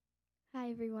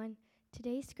everyone.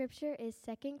 Today's scripture is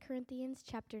 2 Corinthians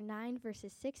chapter 9,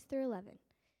 verses 6 through 11.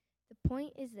 The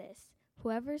point is this: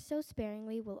 whoever sows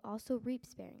sparingly will also reap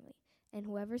sparingly, and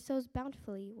whoever sows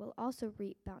bountifully will also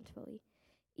reap bountifully.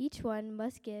 Each one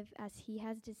must give as he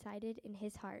has decided in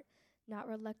his heart, not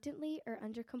reluctantly or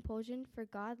under compulsion, for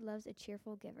God loves a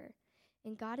cheerful giver.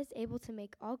 And God is able to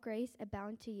make all grace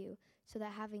abound to you, so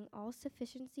that having all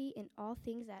sufficiency in all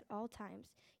things at all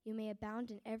times, you may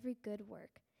abound in every good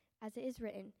work. As it is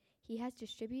written, He has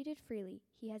distributed freely,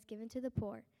 He has given to the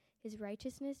poor, His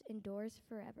righteousness endures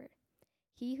forever.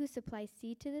 He who supplies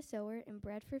seed to the sower and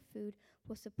bread for food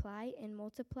will supply and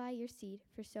multiply your seed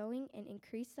for sowing and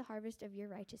increase the harvest of your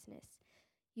righteousness.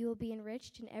 You will be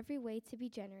enriched in every way to be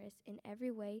generous, in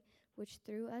every way which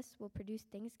through us will produce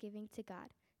thanksgiving to God.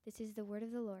 This is the word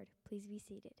of the Lord. Please be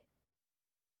seated.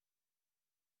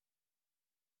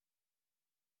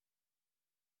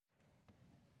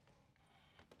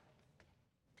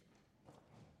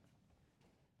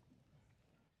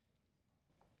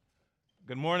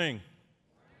 Good morning.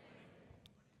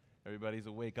 Everybody's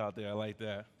awake out there. I like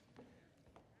that.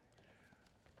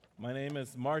 My name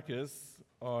is Marcus,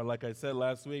 or like I said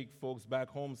last week, folks back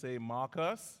home say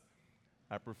Marcus.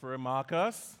 I prefer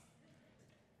Marcus.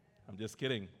 I'm just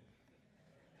kidding.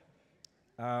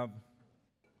 As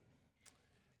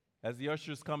the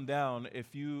ushers come down,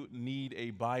 if you need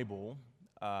a Bible,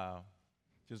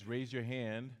 just raise your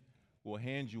hand. We'll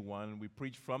hand you one. We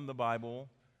preach from the Bible.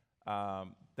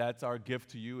 That's our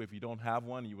gift to you. If you don't have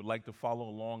one, you would like to follow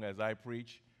along as I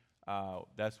preach,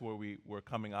 that's where we're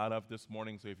coming out of this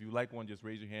morning. So if you like one, just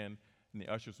raise your hand, and the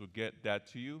ushers will get that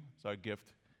to you. It's our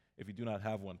gift. If you do not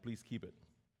have one, please keep it.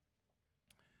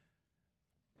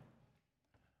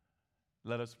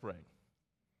 Let us pray.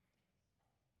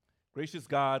 Gracious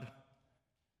God,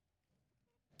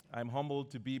 I'm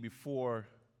humbled to be before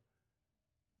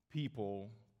people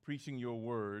preaching your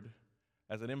word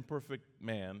as an imperfect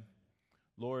man.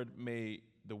 Lord, may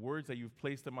the words that you've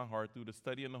placed in my heart through the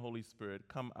study in the Holy Spirit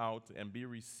come out and be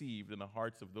received in the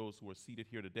hearts of those who are seated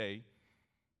here today.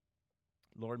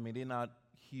 Lord, may they not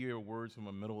hear words from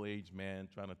a middle-aged man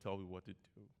trying to tell me what to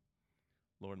do.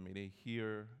 Lord, may they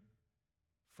hear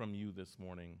from you this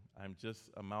morning. I'm just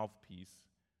a mouthpiece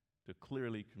to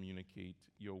clearly communicate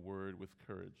your word with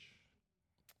courage.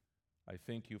 I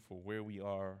thank you for where we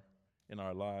are in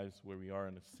our lives, where we are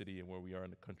in the city, and where we are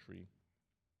in the country.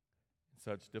 In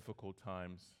such difficult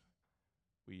times,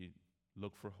 we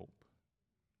look for hope.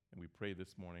 And we pray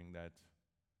this morning that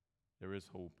there is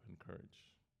hope and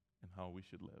courage in how we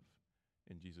should live.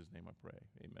 In Jesus' name I pray.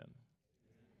 Amen.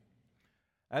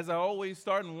 As I always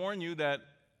start and warn you that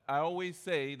I always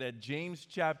say that James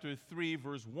chapter 3,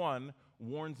 verse 1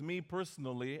 warns me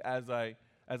personally as I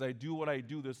do what I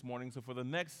do this morning. So for the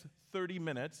next 30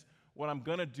 minutes, what I'm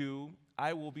going to do,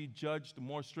 I will be judged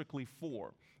more strictly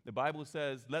for. The Bible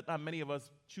says, let not many of us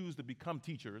choose to become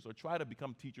teachers or try to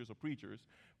become teachers or preachers,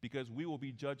 because we will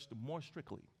be judged more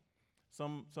strictly.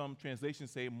 Some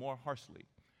translations say more harshly.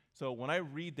 So when I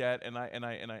read that and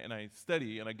I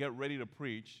study and I get ready to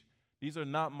preach, these are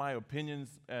not my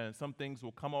opinions, and some things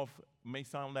will come off, may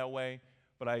sound that way,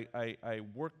 but I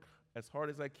work as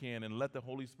hard as I can and let the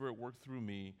Holy Spirit work through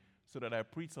me so that I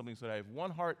preach something, so that if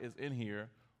one heart is in here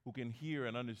who can hear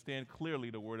and understand clearly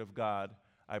the Word of God,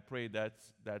 I pray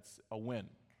that's a win.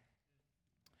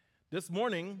 This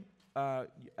morning,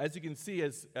 as you can see,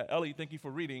 as Ellie, thank you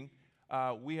for reading,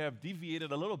 we have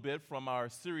deviated a little bit from our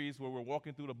series where we're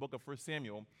walking through the book of 1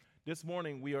 Samuel. This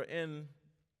morning, we are in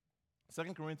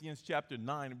 2 Corinthians chapter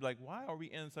 9. You'd be like, why are we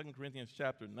in 2 Corinthians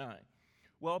chapter 9?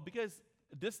 Well, because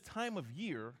this time of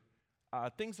year,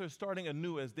 things are starting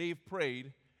anew as Dave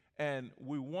prayed, and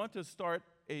we want to start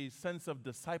a sense of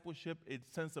discipleship, a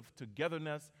sense of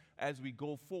togetherness as we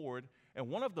go forward. And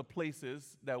one of the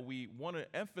places that we want to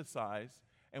emphasize,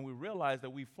 and we realize that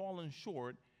we've fallen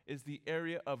short, is the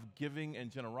area of giving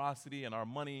and generosity and our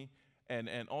money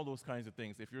and all those kinds of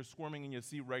things. If you're squirming in your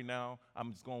seat right now,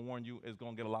 I'm just going to warn you, it's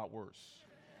going to get a lot worse.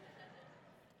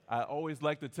 I always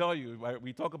like to tell you,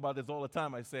 we talk about this all the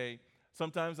time. I say,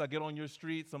 sometimes I get on your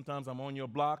street, sometimes I'm on your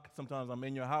block, sometimes I'm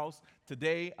in your house.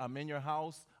 Today, I'm in your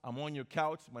house, I'm on your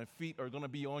couch. My feet are going to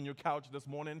be on your couch this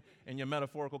morning, and your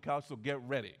metaphorical couch, so get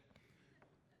ready.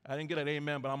 I didn't get an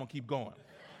amen, but I'm going to keep going.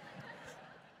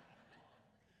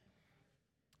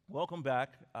 Welcome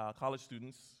back, college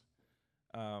students.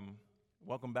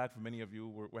 Welcome back for many of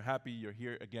you. We're happy you're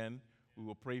here again. We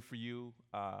will pray for you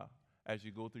as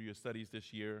you go through your studies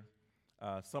this year.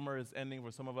 Summer is ending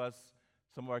for some of us.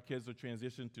 Some of our kids are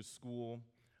transitioned to school.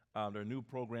 There are new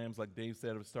programs, like Dave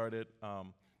said, have started.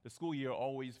 The school year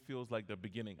always feels like the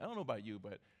beginning. I don't know about you,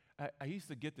 but I used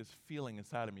to get this feeling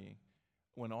inside of me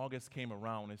when August came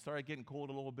around. It started getting cold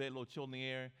a little bit, a little chill in the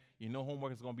air. You know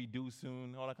homework is going to be due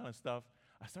soon, all that kind of stuff.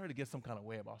 I started to get some kind of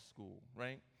way about school,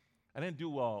 right? I didn't do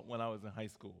well when I was in high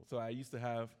school, so I used to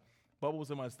have bubbles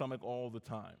in my stomach all the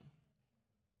time.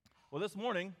 Well, this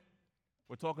morning,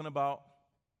 we're talking about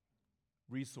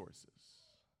resources.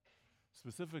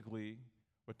 Specifically,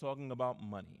 we're talking about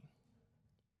money.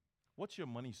 What's your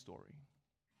money story?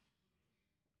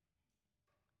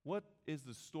 What is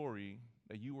the story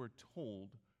that you were told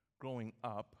growing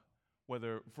up,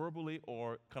 whether verbally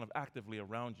or kind of actively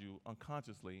around you,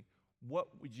 unconsciously?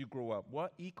 What would you grow up?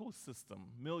 What ecosystem,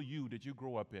 milieu did you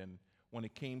grow up in when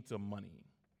it came to money?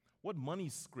 What money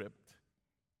script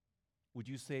would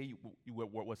you say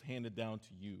what was handed down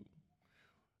to you?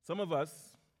 Some of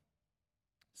us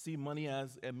see money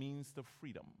as a means to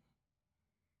freedom.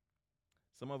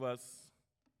 Some of us,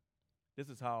 this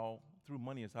is how, through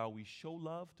money, is how we show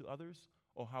love to others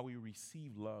or how we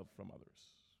receive love from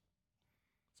others.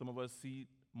 Some of us see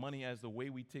money as the way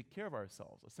we take care of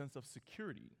ourselves, a sense of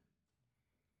security.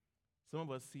 Some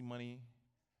of us see money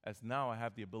as now I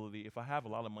have the ability, if I have a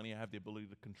lot of money, I have the ability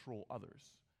to control others.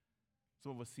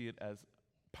 Some of us see it as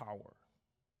power.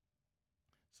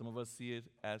 Some of us see it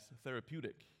as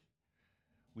therapeutic.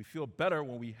 We feel better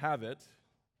when we have it,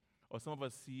 or some of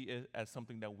us see it as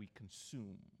something that we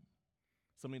consume,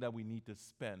 something that we need to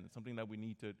spend, something that we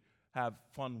need to have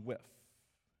fun with.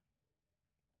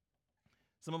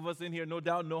 Some of us in here, no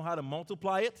doubt, know how to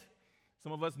multiply it.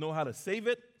 Some of us know how to save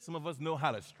it. Some of us know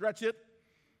how to stretch it.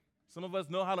 Some of us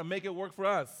know how to make it work for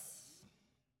us.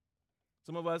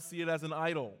 Some of us see it as an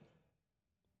idol.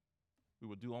 We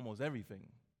will do almost everything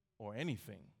or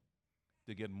anything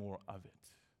to get more of it.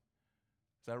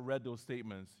 As I read those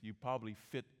statements, you probably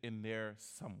fit in there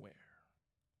somewhere.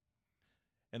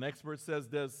 An expert says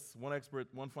this,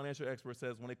 one financial expert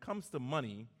says, when it comes to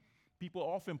money, people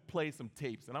often play some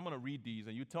tapes. And I'm going to read these,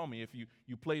 and you tell me if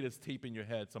you play this tape in your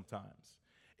head sometimes.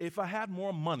 If I had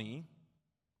more money,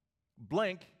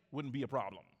 blank wouldn't be a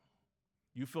problem.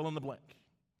 You fill in the blank.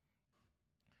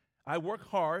 I work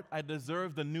hard, I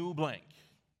deserve the new blank.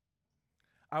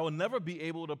 I will never be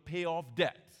able to pay off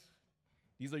debt.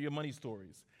 These are your money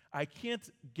stories. I can't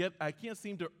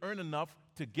seem to earn enough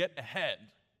to get ahead.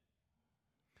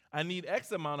 I need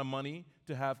X amount of money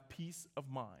to have peace of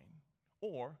mind.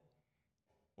 Or,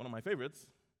 one of my favorites,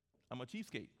 I'm a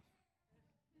cheapskate.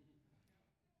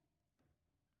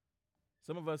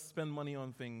 Some of us spend money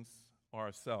on things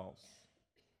ourselves,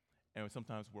 and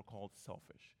sometimes we're called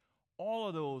selfish. All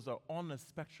of those are on the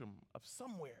spectrum of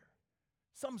somewhere,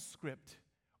 some script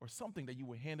or something that you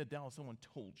were handed down, someone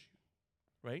told you,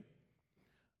 right?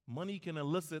 Money can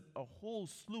elicit a whole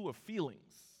slew of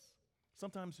feelings.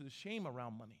 Sometimes there's shame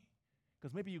around money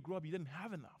because maybe you grew up, you didn't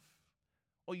have enough,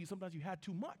 or sometimes you had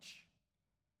too much.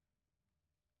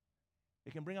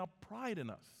 It can bring out pride in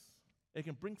us. It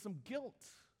can bring some guilt.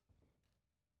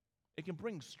 It can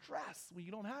bring stress when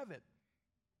you don't have it.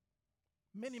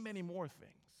 Many, many more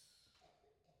things.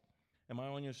 Am I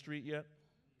on your street yet?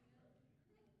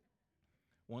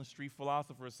 One street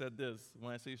philosopher said this.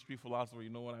 When I say street philosopher, you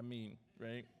know what I mean,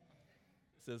 right?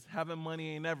 It says, having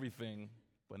money ain't everything,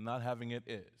 but not having it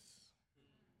is.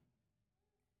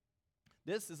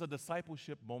 This is a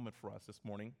discipleship moment for us this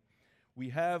morning. We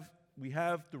have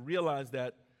to realize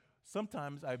that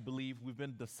sometimes I believe we've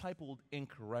been discipled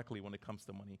incorrectly when it comes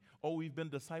to money, or we've been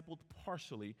discipled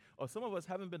partially, or some of us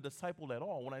haven't been discipled at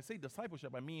all. When I say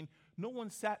discipleship, I mean no one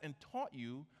sat and taught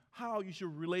you how you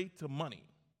should relate to money,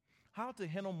 how to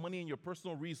handle money and your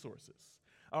personal resources.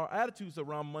 Our attitudes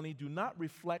around money do not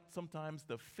reflect sometimes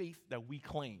the faith that we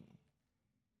claim.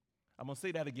 I'm going to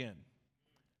say that again.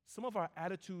 Some of our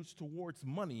attitudes towards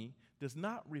money does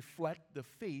not reflect the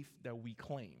faith that we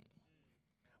claim.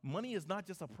 Money is not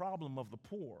just a problem of the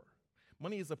poor.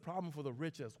 Money is a problem for the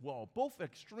rich as well. Both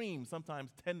extremes sometimes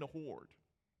tend to hoard.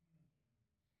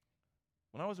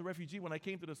 When I was a refugee, when I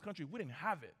came to this country, we didn't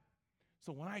have it.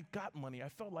 So when I got money, I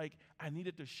felt like I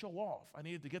needed to show off. I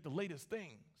needed to get the latest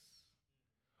things.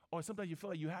 Or sometimes you feel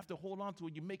like you have to hold on to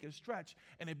it, you make it stretch,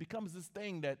 and it becomes this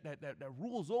thing that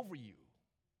rules over you.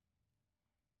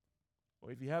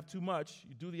 Or if you have too much,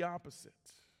 you do the opposite.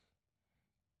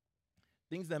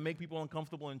 Things that make people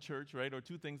uncomfortable in church, right? Or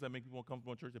two things that make people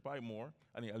uncomfortable in church, they're probably more,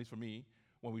 at least for me,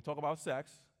 when we talk about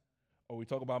sex or we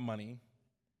talk about money.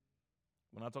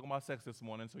 We're not talking about sex this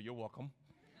morning, so you're welcome.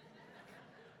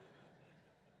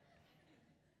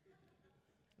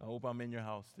 I hope I'm in your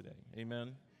house today.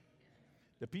 Amen.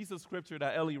 The piece of scripture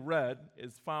that Ellie read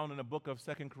is found in the book of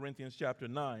 2 Corinthians chapter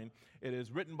 9. It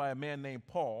is written by a man named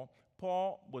Paul.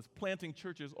 Paul was planting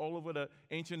churches all over the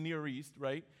ancient Near East,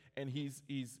 right? And he's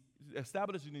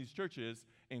establishing these churches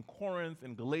in Corinth,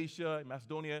 in Galatia, in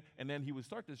Macedonia, and then he would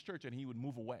start this church and he would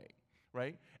move away,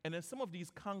 right? And then some of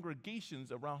these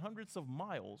congregations around hundreds of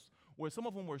miles, where some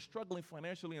of them were struggling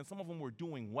financially and some of them were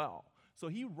doing well. So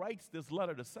he writes this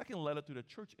letter, the second letter to the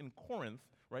church in Corinth,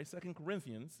 right, 2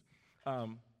 Corinthians,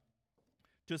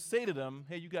 to say to them,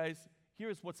 hey, you guys,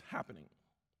 here's what's happening,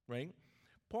 right?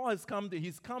 Paul has come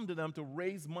to them to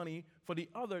raise money for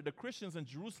the Christians in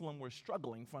Jerusalem were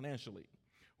struggling financially,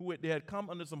 they had come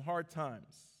under some hard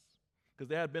times because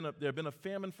there had been a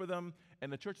famine for them,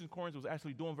 and the church in Corinth was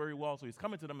actually doing very well. So he's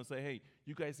coming to them and say, hey,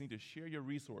 you guys need to share your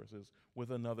resources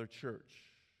with another church.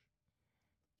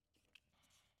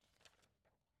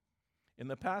 In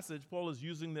the passage, Paul is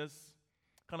using this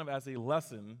kind of as a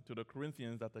lesson to the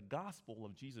Corinthians that the gospel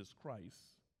of Jesus Christ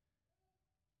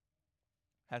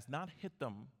has not hit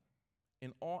them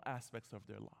in all aspects of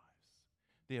their lives.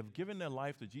 They have given their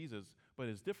life to Jesus, but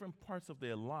it's different parts of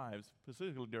their lives,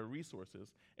 specifically their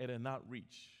resources, it had not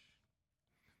reached.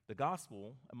 The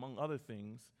gospel, among other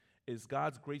things, is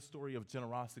God's great story of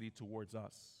generosity towards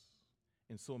us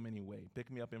in so many ways. Pick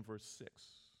me up in verse 6.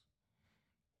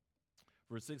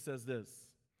 Verse 6 says this.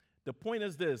 The point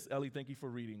is this, Ellie, thank you for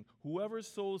reading. Whoever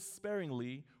sows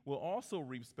sparingly will also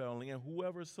reap sparingly, and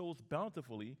whoever sows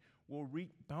bountifully will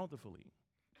reap bountifully.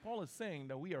 Paul is saying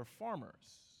that we are farmers.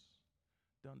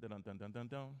 Dun, dun, dun, dun, dun, dun,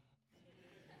 dun.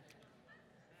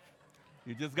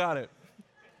 You just got it.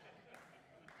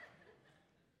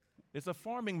 It's a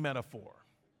farming metaphor,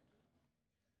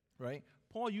 right?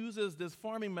 Paul uses this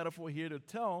farming metaphor here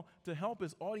to help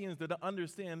his audience to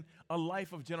understand a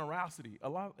life of generosity, a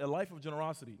life of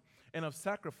generosity and of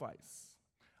sacrifice.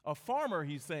 A farmer,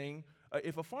 he's saying,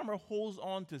 if a farmer holds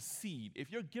on to seed,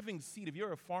 if you're giving seed, if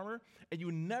you're a farmer and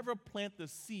you never plant the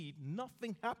seed,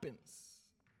 nothing happens.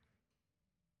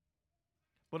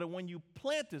 But when you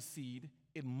plant the seed,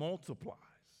 it multiplies.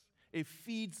 It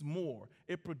feeds more.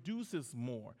 It produces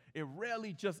more. It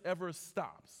rarely just ever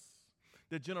stops.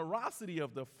 The generosity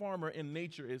of the farmer in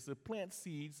nature is to plant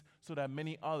seeds so that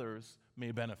many others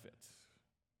may benefit.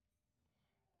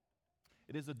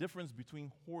 It is a difference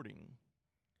between hoarding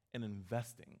and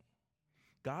investing.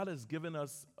 God has given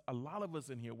us, a lot of us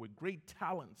in here, with great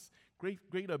talents,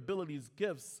 great abilities,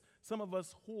 gifts. Some of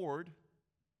us hoard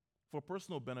for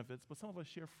personal benefits, but some of us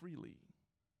share freely.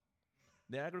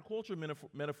 The agriculture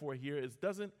metaphor here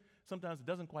sometimes it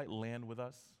doesn't quite land with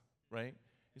us, right?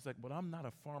 It's like, but I'm not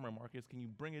a farmer, Marcus. Can you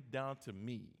bring it down to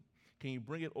me? Can you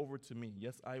bring it over to me?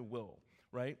 Yes, I will,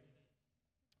 right?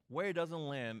 Where it doesn't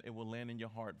land, it will land in your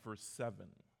heart. Verse 7.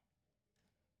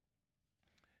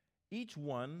 Each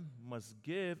one must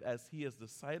give as he has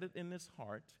decided in his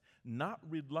heart, not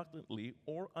reluctantly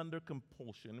or under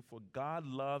compulsion, for God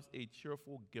loves a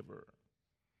cheerful giver.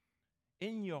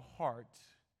 In your heart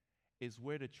is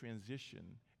where the transition,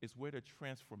 is where the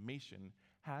transformation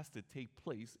has to take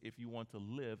place if you want to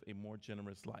live a more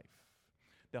generous life.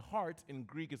 The heart in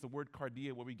Greek is the word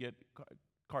cardia, where we get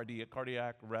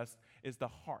cardiac rest, is the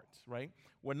heart, right?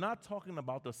 We're not talking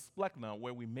about the splachna,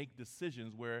 where we make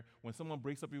decisions, where when someone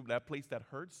breaks up that place that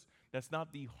hurts, that's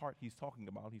not the heart he's talking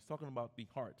about. He's talking about the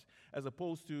heart, as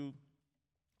opposed to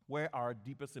where our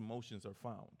deepest emotions are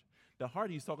found. The heart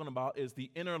he's talking about is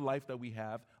the inner life that we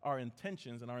have, our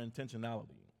intentions and our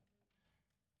intentionality.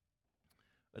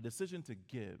 A decision to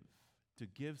give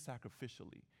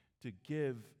sacrificially, to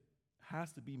give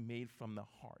has to be made from the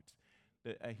heart.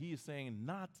 He is saying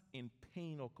not in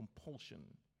pain or compulsion,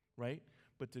 right?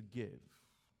 But to give.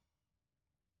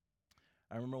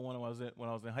 I remember when I was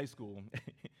in high school,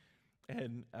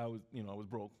 and I was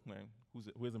broke. Man,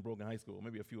 who isn't broke in high school?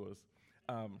 Maybe a few of us.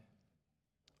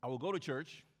 I would go to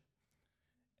church,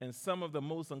 and some of the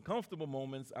most uncomfortable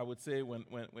moments I would say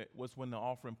was when the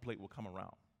offering plate would come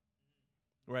around.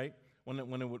 Right?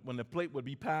 When the plate would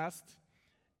be passed,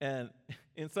 and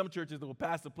in some churches they will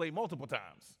pass the plate multiple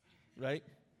times, right?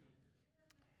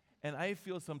 And I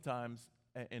feel sometimes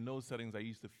in those settings I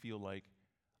used to feel like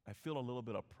I feel a little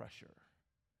bit of pressure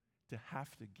to have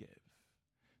to give,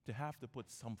 to have to put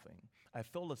something. I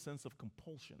felt a sense of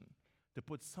compulsion to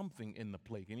put something in the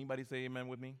plate. Anybody say amen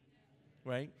with me?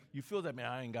 Right? You feel that, man,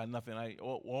 I ain't got nothing.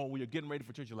 Or when you're getting ready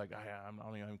for church, you're like,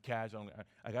 I'm cash.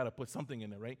 I got to put something in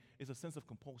there, right? It's a sense of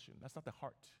compulsion. That's not the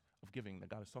heart of giving that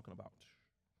God is talking about,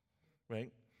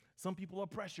 right? Some people are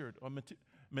pressured or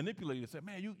manipulated and say,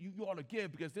 man, you ought to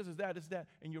give because this is that,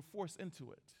 and you're forced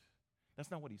into it. That's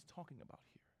not what he's talking about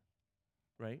here,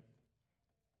 right?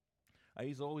 I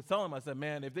used to always tell him, I said,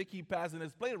 man, if they keep passing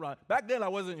this plate around, back then I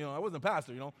wasn't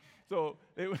pastor, So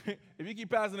if you keep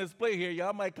passing this plate here,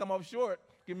 y'all might come up short,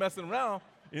 Keep messing around,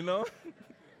 you know.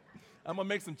 I'm going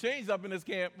to make some change up in this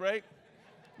camp, right?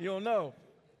 You don't know.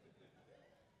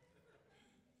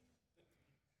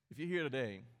 If you're here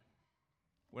today,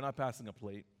 we're not passing a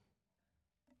plate.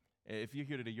 If you're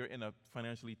here today, you're in a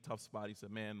financially tough spot. You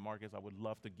said, man, Marcus, I would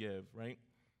love to give, right?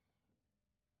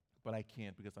 But I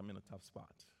can't because I'm in a tough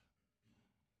spot.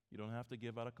 You don't have to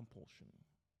give out of compulsion.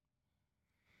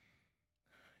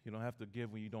 You don't have to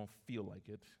give when you don't feel like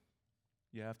it.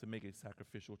 You have to make a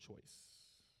sacrificial choice.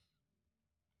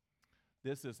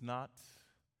 This is not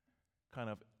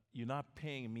you're not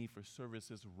paying me for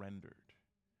services rendered.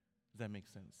 Does that make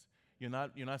sense? You're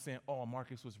not saying, oh,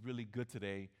 Marcus was really good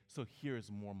today, so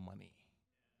here's more money.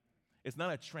 It's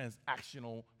not a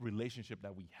transactional relationship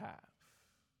that we have.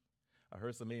 I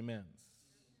heard some amens.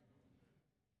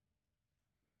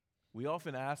 We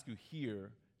often ask you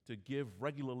here to give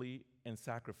regularly and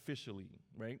sacrificially,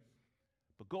 right?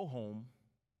 But go home,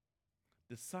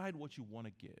 decide what you want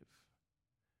to give,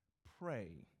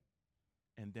 pray,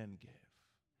 and then give.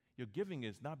 Your giving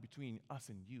is not between us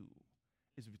and you.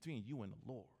 It's between you and the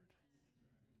Lord.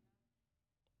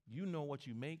 You know what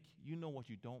you make. You know what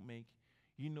you don't make.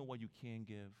 You know what you can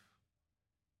give.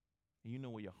 And you know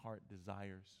what your heart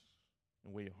desires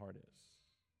and where your heart is.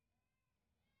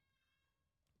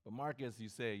 But Marcus, you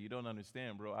say, you don't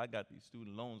understand, bro. I got these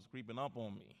student loans creeping up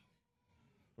on me,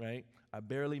 right? I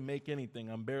barely make anything.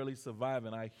 I'm barely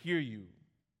surviving. I hear you.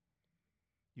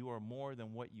 You are more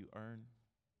than what you earn.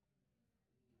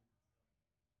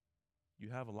 You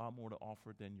have a lot more to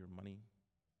offer than your money.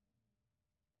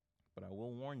 But I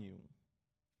will warn you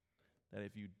that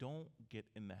if you don't get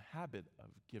in the habit of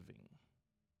giving,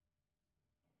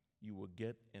 you will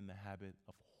get in the habit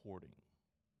of hoarding.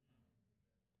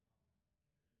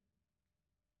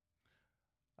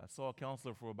 I saw a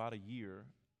counselor for about a year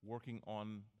working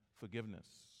on forgiveness.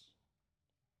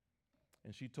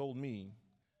 And she told me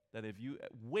that if you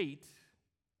wait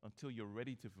until you're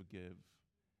ready to forgive,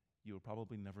 you'll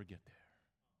probably never get there.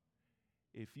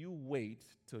 If you wait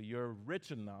till you're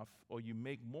rich enough or you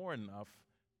make more enough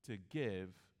to give,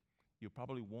 you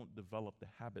probably won't develop the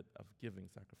habit of giving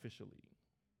sacrificially.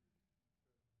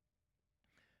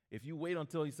 If you wait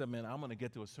until you said, man, I'm going to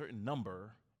get to a certain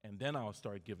number and then I'll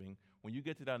start giving, when you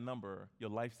get to that number, your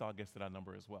lifestyle gets to that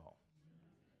number as well.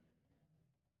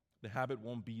 The habit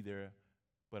won't be there,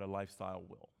 but a lifestyle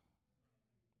will.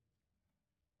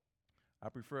 I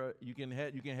prefer, you can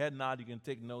head nod, you can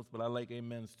take notes, but I like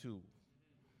amens too.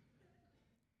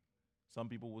 Some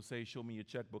people will say, show me your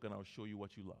checkbook and I'll show you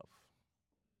what you love.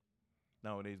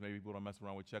 Nowadays, maybe people don't mess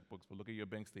around with checkbooks, but look at your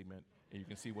bank statement and you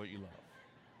can see what you love.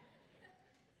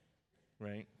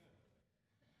 Right?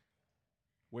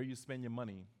 Where you spend your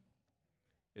money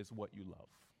is what you love.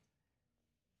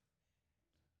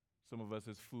 Some of us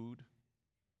is food.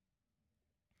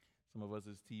 Some of us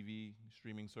is TV,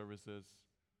 streaming services.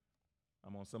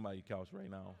 I'm on somebody's couch right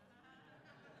now.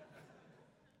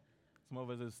 Some of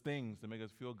us is things that make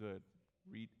us feel good.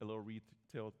 A little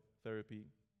retail therapy.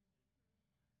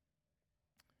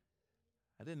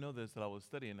 I didn't know this till I was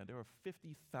studying that there are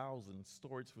 50,000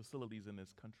 storage facilities in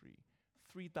this country.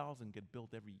 3,000 get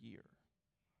built every year.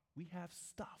 We have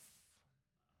stuff.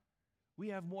 We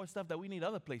have more stuff that we need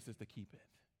other places to keep it.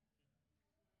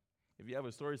 If you have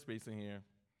a storage space in here,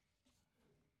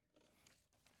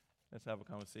 let's have a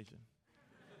conversation.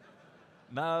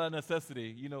 Not a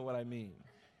necessity, you know what I mean.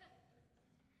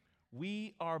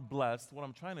 We are blessed. What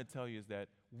I'm trying to tell you is that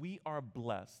we are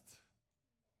blessed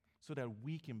so that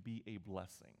we can be a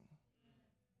blessing.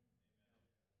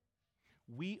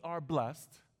 We are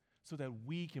blessed so that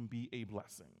we can be a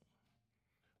blessing.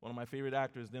 One of my favorite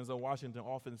actors, Denzel Washington,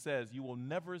 often says, you will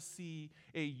never see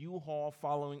a U-Haul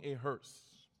following a hearse.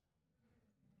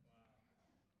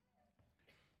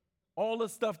 All the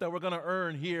stuff that we're going to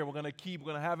earn here, we're going to keep,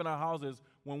 we're going to have in our houses,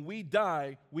 when we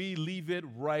die, we leave it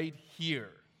right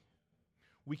here.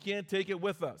 We can't take it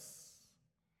with us.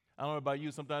 I don't know about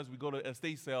you, sometimes we go to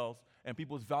estate sales and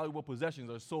people's valuable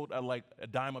possessions are sold at like a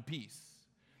dime a piece.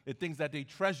 The things that they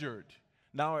treasured.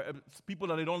 Now, people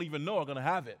that they don't even know are going to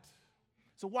have it.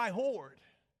 So why hoard?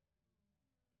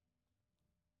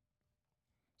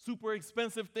 Super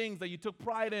expensive things that you took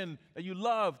pride in, that you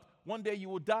loved. One day you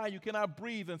will die, you cannot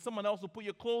breathe, and someone else will put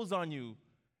your clothes on you.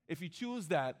 If you choose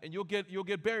that, and you'll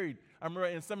get buried. I remember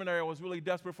in seminary, I was really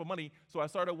desperate for money, so I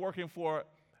started working for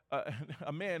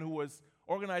a man who was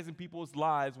organizing people's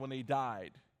lives when they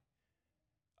died.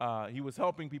 He was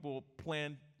helping people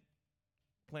plan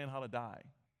how to die.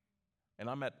 And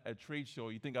I'm at a trade show.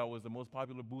 You think I was the most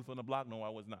popular booth on the block? No, I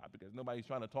was not, because nobody's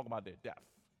trying to talk about their death,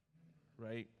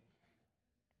 right?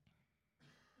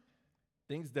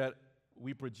 Things that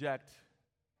we project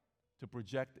to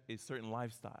project a certain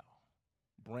lifestyle,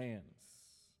 brands.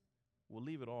 We'll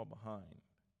leave it all behind.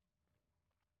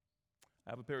 I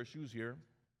have a pair of shoes here.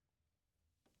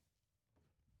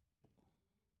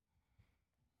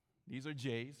 These are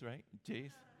J's, right?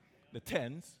 J's. The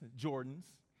 10s, Jordans.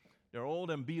 They're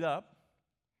old and beat up.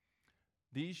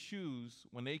 These shoes,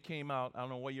 when they came out, I don't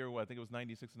know what year it was, I think it was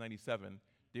 96 or 97,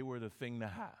 they were the thing to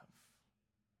have,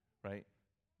 right?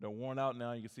 They're worn out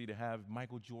now. You can see they have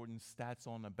Michael Jordan stats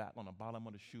on the bottom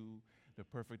of the shoe. They're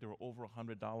perfect. They were over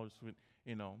 $100 for it,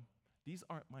 you know. These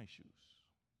aren't my shoes.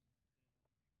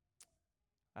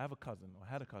 I had a cousin,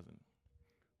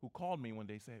 who called me one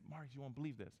day and said, Mark, you won't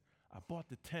believe this. I bought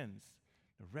the 10s,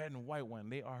 the red and white one.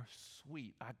 They are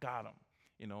sweet. I got them,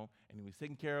 you know, and he was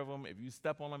taking care of them. If you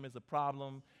step on them, it's a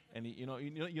problem. And,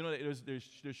 there's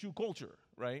shoe culture,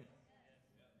 right?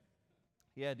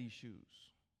 He had these shoes.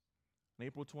 On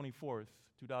April 24th,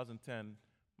 2010,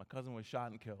 my cousin was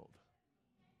shot and killed.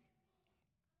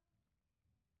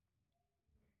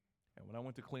 And when I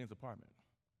went to Clayton's apartment,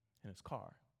 in his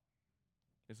car,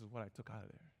 this is what I took out of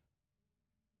there.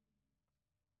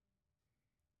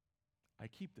 I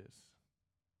keep this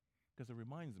because it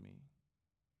reminds me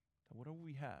that whatever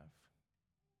we have,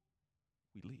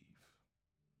 we leave.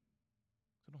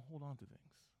 So don't hold on to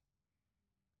things.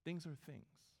 Things are things.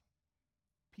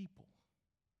 People,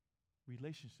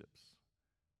 relationships.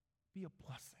 Be a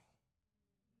blessing.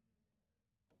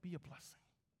 Be a blessing.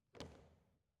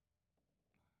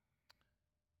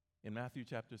 In Matthew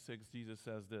chapter 6, Jesus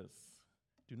says this,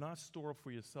 do not store up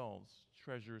for yourselves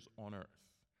treasures on earth,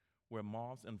 where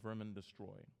moths and vermin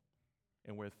destroy,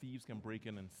 and where thieves can break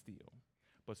in and steal.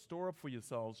 But store up for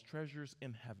yourselves treasures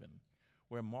in heaven,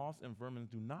 where moths and vermin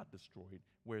do not destroy,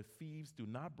 where thieves do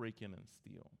not break in and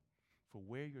steal. For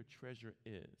where your treasure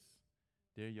is,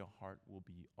 there your heart will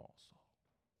be also.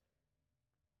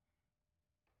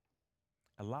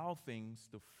 Allow things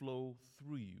to flow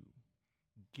through you.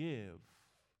 Give,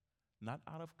 not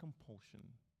out of compulsion,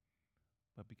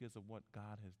 but because of what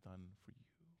God has done for you.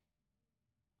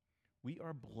 We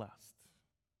are blessed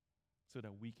so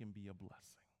that we can be a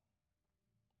blessing.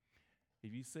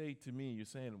 If you say to me, you're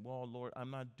saying, well, Lord, I'm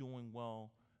not doing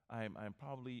well. I'm in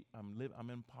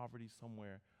poverty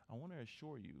somewhere. I want to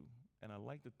assure you, and I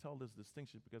like to tell this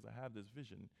distinction because I have this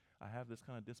vision, I have this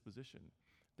kind of disposition,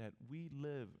 that we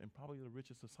live in probably the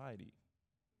richest society.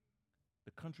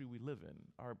 The country we live in,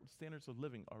 our standards of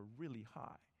living are really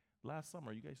high. Last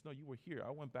summer, you guys know you were here.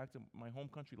 I went back to my home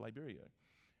country, Liberia.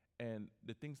 And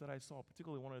the things that I saw,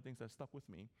 particularly one of the things that stuck with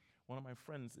me, one of my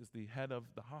friends is the head of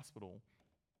the hospital,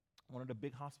 one of the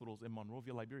big hospitals in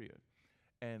Monrovia, Liberia.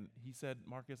 And he said,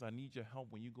 Marcus, I need your help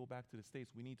when you go back to the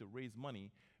States. We need to raise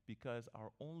money because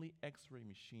our only x-ray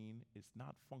machine is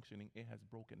not functioning. It has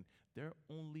broken. Their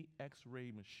only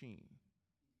x-ray machine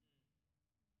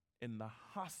in the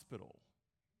hospital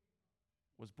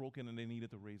was broken and they needed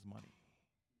to raise money.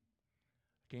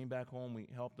 Came back home, we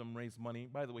helped them raise money.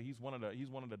 By the way, he's one of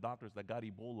the doctors that got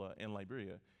Ebola in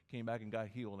Liberia, came back and got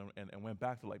healed and went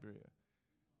back to Liberia.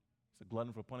 He's a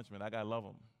glutton for punishment. That guy, love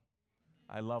him.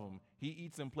 I love him. He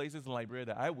eats in places in Liberia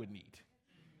that I wouldn't eat.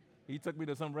 He took me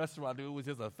to some restaurant, dude. It was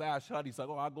just a fast shot. He's like,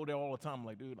 oh, I go there all the time. I'm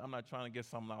like, dude, I'm not trying to get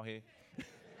something out here.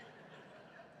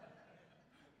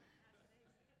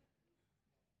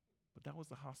 But that was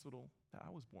the hospital that I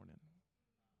was born in.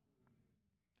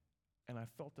 And I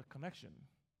felt the connection.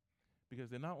 Because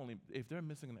they're not only, if they're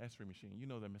missing an x-ray machine, you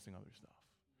know they're missing other stuff.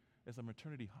 It's a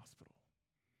maternity hospital.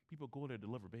 People go there to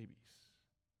deliver babies.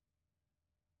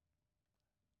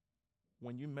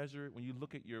 When you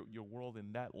look at your world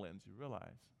in that lens, you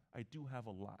realize, I do have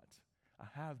a lot. I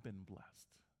have been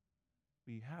blessed.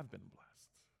 We have been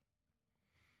blessed.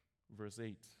 Verse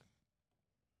 8.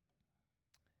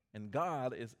 And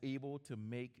God is able to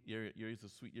make, here's the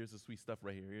sweet stuff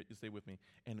right here. You stay with me.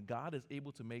 And God is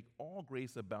able to make all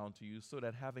grace abound to you, so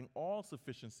that having all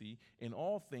sufficiency in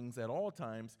all things at all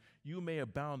times, you may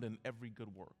abound in every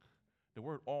good work. The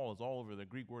word all is all over. The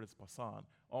Greek word is pasan.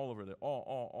 All over there.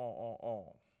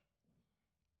 All.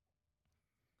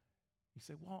 You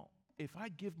say, well, if I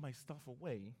give my stuff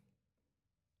away,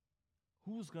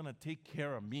 who's going to take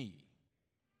care of me?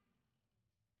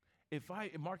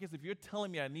 Marcus, if you're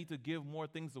telling me I need to give more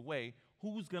things away,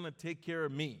 who's going to take care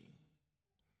of me?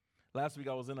 Last week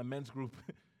I was in a men's group,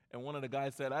 and one of the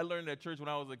guys said, I learned at church when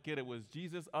I was a kid, it was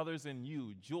Jesus, others, and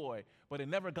you, joy, but it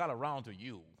never got around to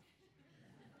you.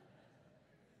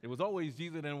 It was always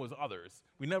Jesus and it was others.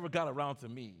 We never got around to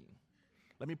me.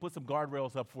 Let me put some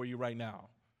guardrails up for you right now.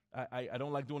 I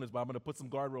don't like doing this, but I'm going to put some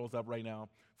guardrails up right now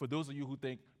for those of you who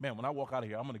think, man, when I walk out of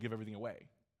here, I'm going to give everything away.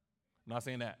 I'm not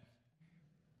saying that.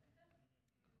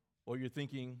 Or you're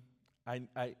thinking,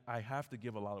 I have to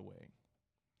give a lot away,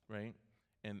 right?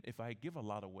 And if I give a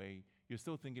lot away, you're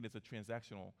still thinking it's a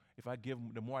transactional. If I give,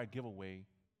 the more I give away,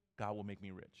 God will make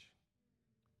me rich.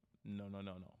 No.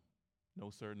 No,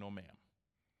 sir, no, ma'am,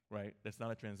 right? That's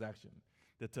not a transaction.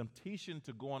 The temptation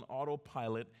to go on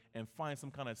autopilot and find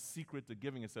some kind of secret to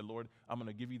giving and say, Lord, I'm going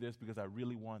to give you this because I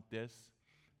really want this,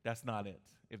 that's not it.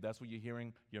 If that's what you're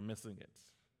hearing, you're missing it.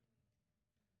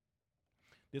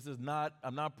 This is not,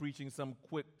 I'm not preaching some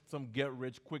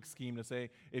get-rich-quick scheme to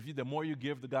say, the more you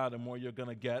give to God, the more you're going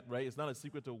to get, right? It's not a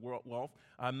secret to wealth.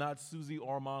 I'm not Susie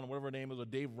Orman, whatever her name is, or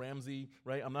Dave Ramsey,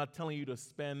 right? I'm not telling you to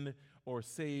spend or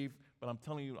save, but I'm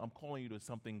calling you to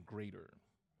something greater.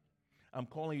 I'm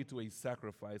calling you to a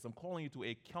sacrifice. I'm calling you to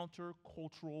a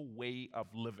counter-cultural way of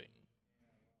living.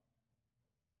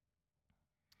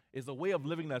 It's a way of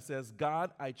living that says,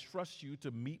 God, I trust you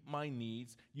to meet my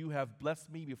needs. You have blessed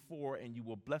me before, and you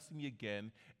will bless me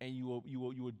again, and you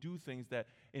will do things that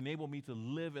enable me to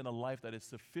live in a life that is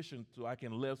sufficient so I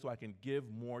can live, so I can give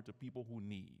more to people who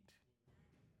need.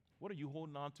 What are you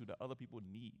holding on to that other people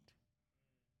need?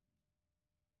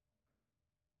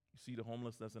 You see the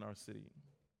homelessness in our city.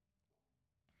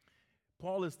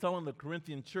 Paul is telling the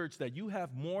Corinthian church that you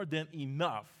have more than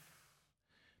enough.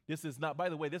 This is not, by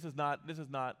the way, this is not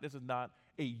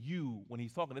a you when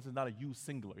he's talking. This is not a you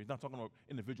singular. He's not talking about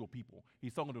individual people.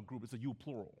 He's talking to a group. It's a you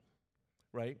plural,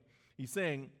 right? He's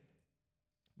saying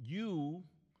you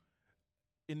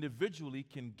individually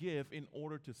can give in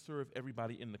order to serve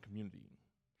everybody in the community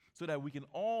so that we can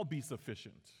all be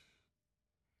sufficient,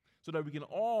 so that we can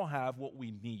all have what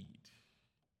we need,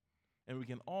 and we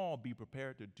can all be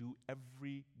prepared to do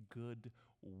every good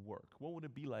work. What would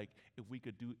it be like if we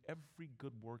could do every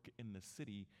good work in the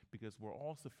city because we're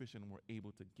all sufficient and we're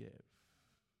able to give?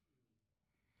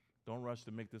 Don't rush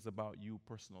to make this about you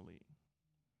personally.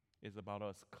 It's about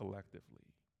us collectively.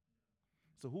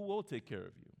 So who will take care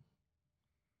of you?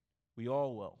 We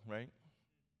all will, right?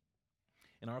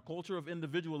 In our culture of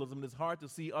individualism, it's hard to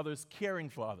see others caring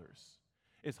for others.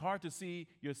 It's hard to see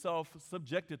yourself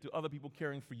subjected to other people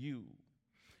caring for you.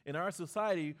 In our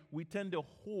society, we tend to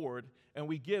hoard and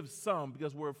we give some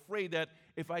because we're afraid that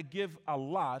if I give a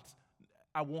lot,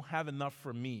 I won't have enough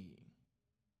for me.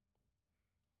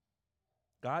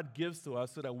 God gives to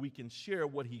us so that we can share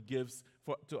what he gives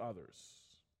to others.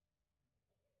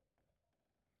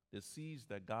 The seeds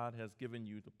that God has given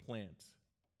you to plant,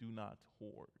 do not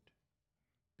hoard.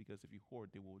 Because if you hoard,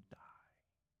 they will die.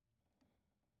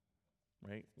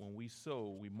 Right? When we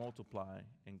sow, we multiply,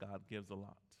 and God gives a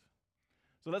lot.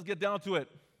 So let's get down to it.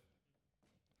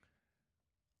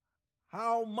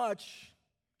 How much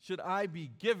should I be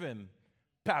given,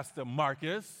 Pastor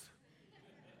Marcus?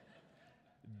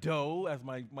 Doe, as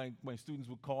my students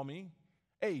would call me.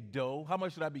 Hey, Doe, how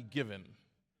much should I be given?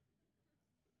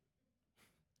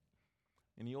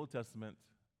 In the Old Testament,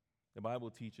 the Bible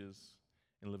teaches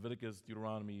in Leviticus,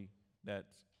 Deuteronomy, that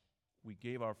we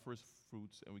gave our first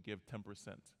fruits and we gave 10%,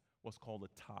 what's called a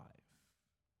tithe.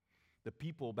 The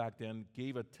people back then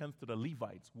gave a tenth to the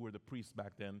Levites, who were the priests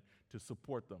back then, to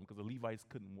support them because the Levites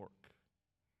couldn't work.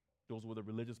 Those were the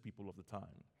religious people of the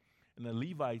time. And the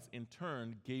Levites, in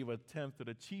turn, gave a tenth to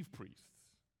the chief priests.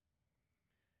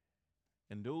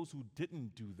 And those who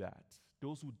didn't do that,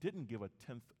 those who didn't give a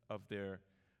tenth of their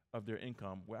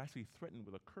income, were actually threatened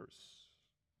with a curse,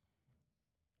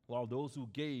 while those who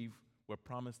gave were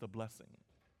promised a blessing.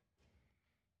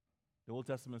 The Old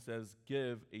Testament says,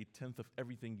 give a tenth of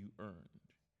everything you earned.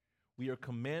 We are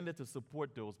commanded to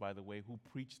support those, by the way, who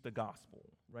preach the gospel,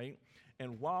 right?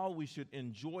 And while we should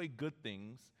enjoy good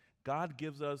things, God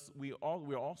gives us, we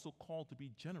are also called to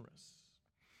be generous.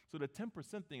 So the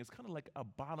 10% thing is kind of like a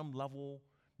bottom level,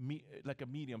 like a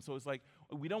medium. So it's like,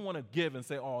 we don't want to give and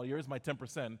say, oh, here's my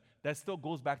 10%. That still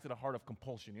goes back to the heart of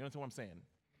compulsion. You understand what I'm saying?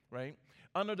 Right?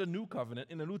 Under the new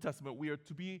covenant, in the New Testament, we are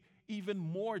to be even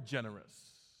more generous.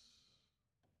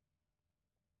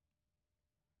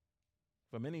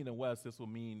 For many in the West, this will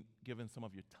mean giving some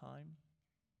of your time,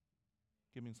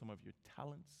 giving some of your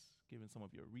talents, giving some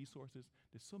of your resources.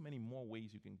 There's so many more ways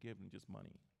you can give than just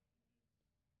money.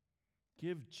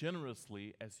 Give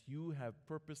generously as you have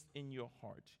purpose in your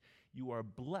heart. You are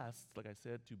blessed, like I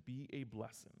said, to be a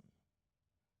blessing.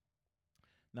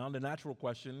 Now, the natural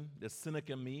question, the cynic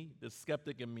in me, the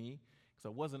skeptic in me, because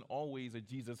I wasn't always a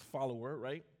Jesus follower,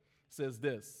 right, says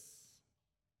this: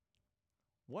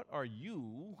 what are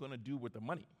you going to do with the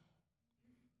money?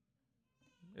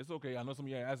 It's okay. I know some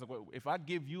of you ask, if I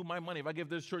give you my money, if I give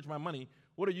this church my money,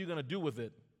 what are you going to do with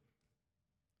it?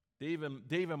 Dave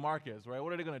and Marcus, right?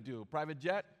 What are they going to do? Private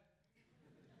jet?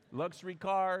 Luxury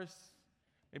cars?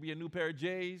 Maybe a new pair of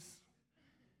J's?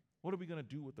 What are we going to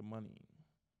do with the money?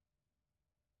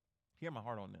 Hear my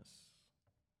heart on this.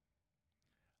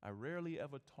 I rarely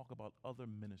ever talk about other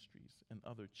ministries and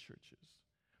other churches,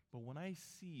 but when I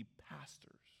see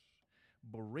pastors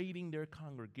berating their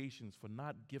congregations for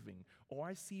not giving, or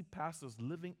I see pastors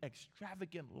living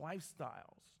extravagant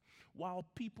lifestyles while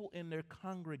people in their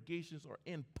congregations are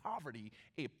in poverty,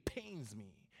 it pains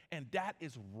me, and that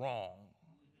is wrong.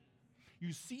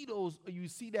 You see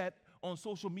that on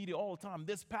social media all the time.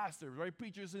 This pastor, right?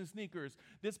 Preachers in sneakers.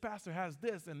 This pastor has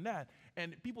this and that.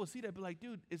 And people see that and be like,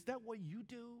 dude, is that what you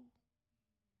do?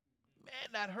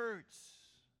 Man, that hurts.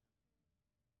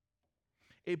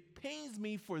 It pains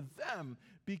me for them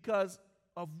because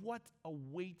of what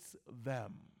awaits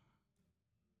them.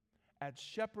 As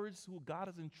shepherds who God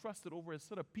has entrusted over a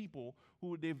set of people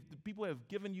who people have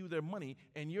given you their money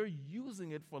and you're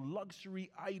using it for luxury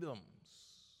items.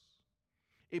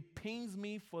 It pains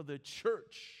me for the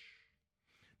church.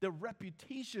 The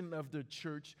reputation of the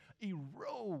church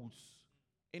erodes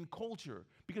in culture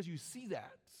because you see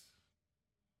that.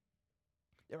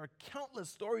 There are countless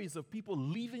stories of people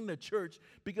leaving the church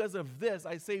because of this.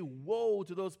 I say woe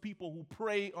to those people who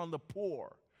prey on the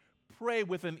poor. Pray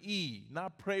with an E,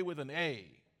 not pray with an A.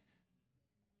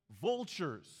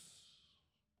 Vultures.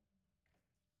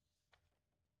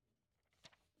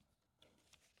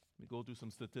 Let me go through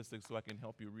some statistics so I can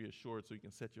help you reassured so you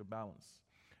can set your balance.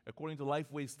 According to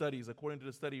Lifeway studies, according to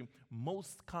the study,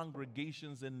 most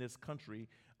congregations in this country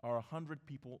are 100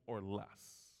 people or less.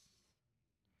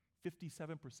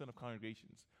 57% of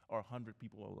congregations are 100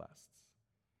 people or less.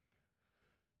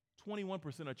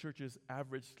 21% of churches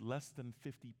average less than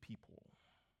 50 people.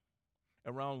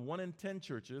 Around 1 in 10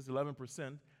 churches,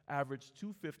 11%, average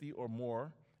 250 or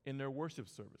more in their worship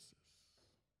services.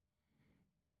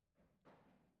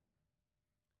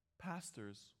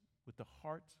 Pastors with the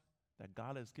heart that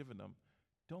God has given them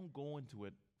don't go into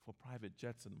it for private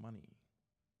jets and money.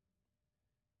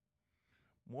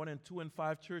 More than 2 in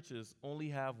 5 churches only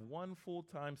have 1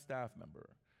 full-time staff member.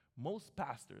 Most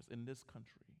pastors in this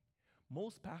country,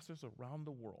 most pastors around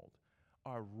the world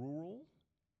are rural,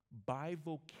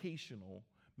 bivocational,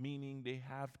 meaning they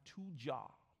have 2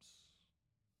 jobs.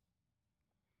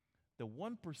 The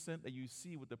 1% that you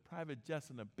see with the private jets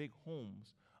and the big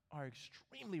homes are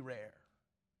extremely rare.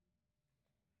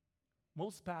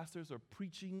 Most pastors are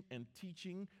preaching and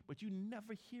teaching, but you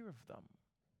never hear of them.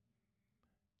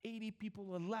 80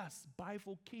 people or less,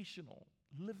 bivocational,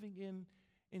 living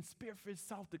in Spearfish,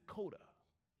 South Dakota.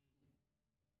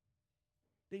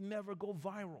 They never go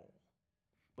viral,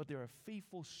 but they are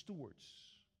faithful stewards,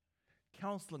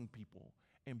 counseling people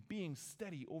and being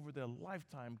steady over their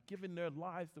lifetime, giving their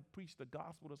lives to preach the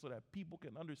gospel so that people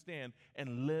can understand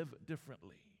and live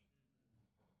differently.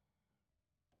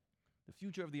 The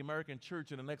future of the American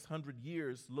church in the next 100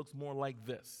 years looks more like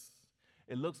this.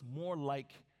 It looks more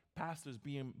like pastors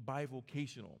being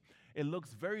bivocational. It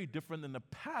looks very different than the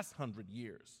past 100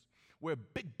 years, where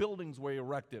big buildings were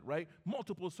erected, right?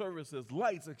 Multiple services,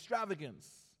 lights, extravagance.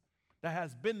 That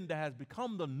has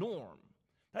become the norm.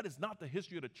 That is not the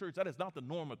history of the church. That is not the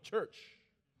norm of church.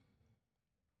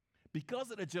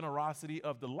 Because of the generosity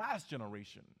of the last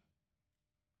generation,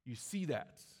 you see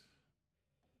that.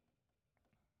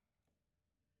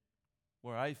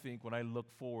 Where I think when I look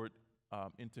forward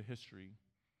into history,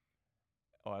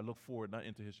 or I look forward, not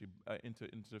into history, into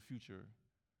the future,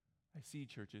 I see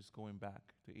churches going back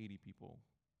to 80 people,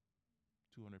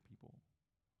 200 people,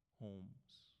 homes,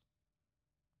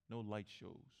 no light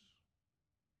shows,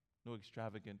 no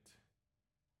extravagant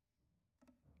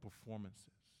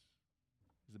performances.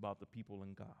 It's about the people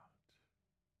and God.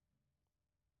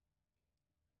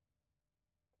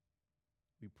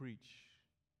 We preach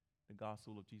the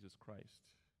gospel of Jesus Christ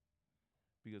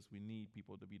because we need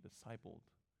people to be discipled,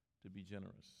 to be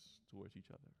generous towards each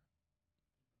other.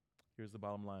 Here's the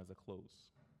bottom line as I close.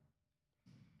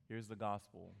 Here's the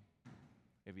gospel,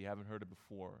 if you haven't heard it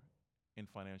before, in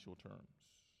financial terms.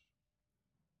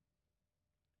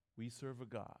 We serve a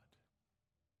God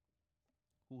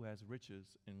who has riches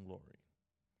in glory,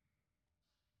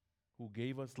 who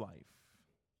gave us life.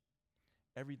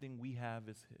 Everything we have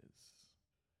is His,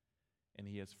 and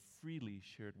He has freely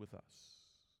shared with us.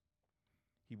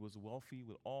 He was wealthy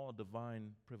with all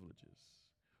divine privileges.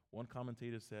 One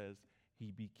commentator says,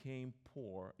 He became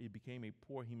a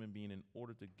poor human being in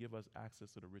order to give us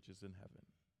access to the riches in heaven.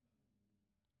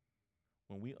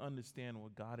 When we understand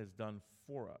what God has done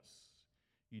for us,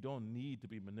 you don't need to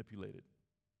be manipulated.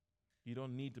 You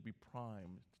don't need to be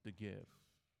primed to give.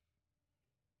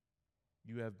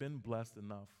 You have been blessed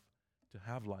enough to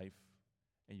have life,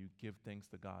 and you give thanks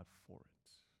to God for it.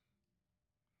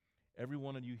 Every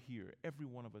one of you here, every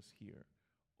one of us here,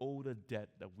 owed a debt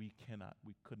that we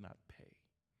could not pay.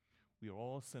 We are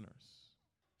all sinners,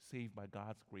 saved by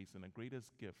God's grace, and the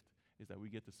greatest gift is that we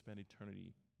get to spend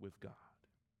eternity with God.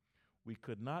 We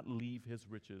could not leave his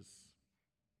riches.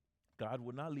 God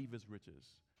would not leave his riches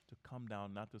to come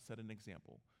down, not to set an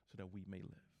example, so that we may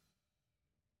live.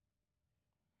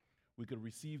 We could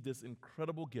receive this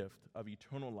incredible gift of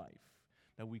eternal life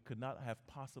that we could not have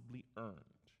possibly earned.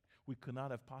 We could not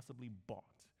have possibly bought.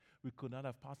 We could not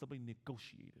have possibly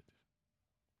negotiated.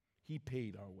 He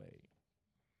paid our way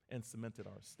and cemented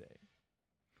our stay.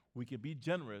 We can be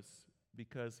generous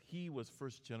because he was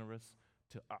first generous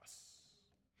to us.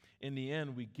 In the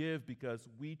end, we give because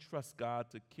we trust God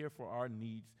to care for our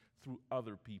needs through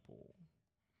other people.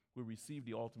 We receive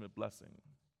the ultimate blessing.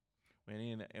 When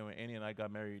Annie and I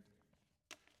got married,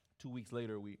 2 weeks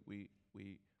later, we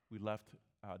left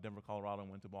Denver, Colorado, and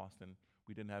went to Boston.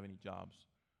 We didn't have any jobs.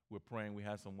 We were praying. We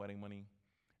had some wedding money.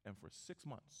 And for 6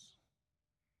 months,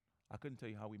 I couldn't tell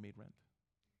you how we made rent.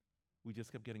 We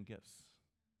just kept getting gifts.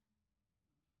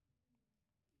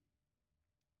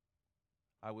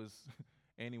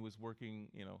 Annie was working,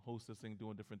 hostessing,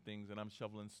 doing different things, and I'm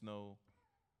shoveling snow.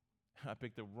 I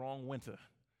picked the wrong winter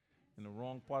in the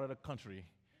wrong part of the country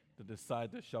to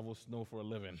decide to shovel snow for a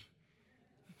living.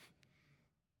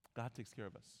 God takes care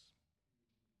of us.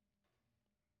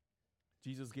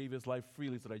 Jesus gave his life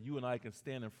freely so that you and I can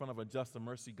stand in front of a just and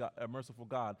merciful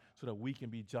God so that we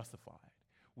can be justified.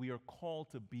 We are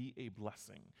called to be a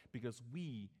blessing because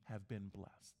we have been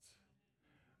blessed.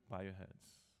 Bow your heads.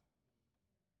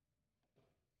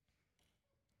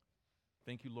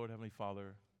 Thank you, Lord Heavenly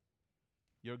Father.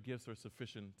 Your gifts are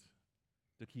sufficient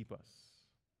to keep us.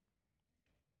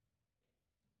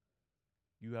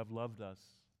 You have loved us.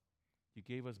 You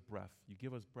gave us breath. You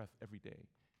give us breath every day.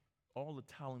 All the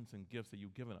talents and gifts that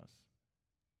you've given us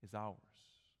is ours,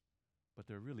 but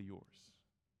they're really yours.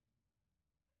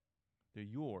 They're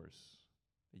yours.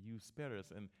 That you spared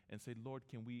us and said, Lord,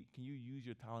 can you use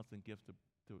your talents and gifts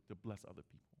to bless other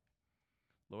people?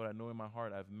 Lord, I know in my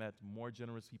heart I've met more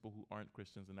generous people who aren't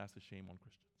Christians, and that's a shame on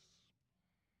Christians.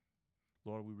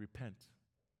 Lord, we repent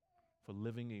for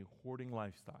living a hoarding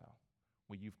lifestyle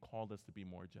when you've called us to be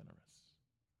more generous.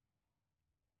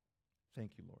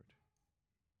 Thank you, Lord.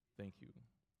 Thank you.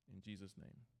 In Jesus'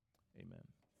 name, amen.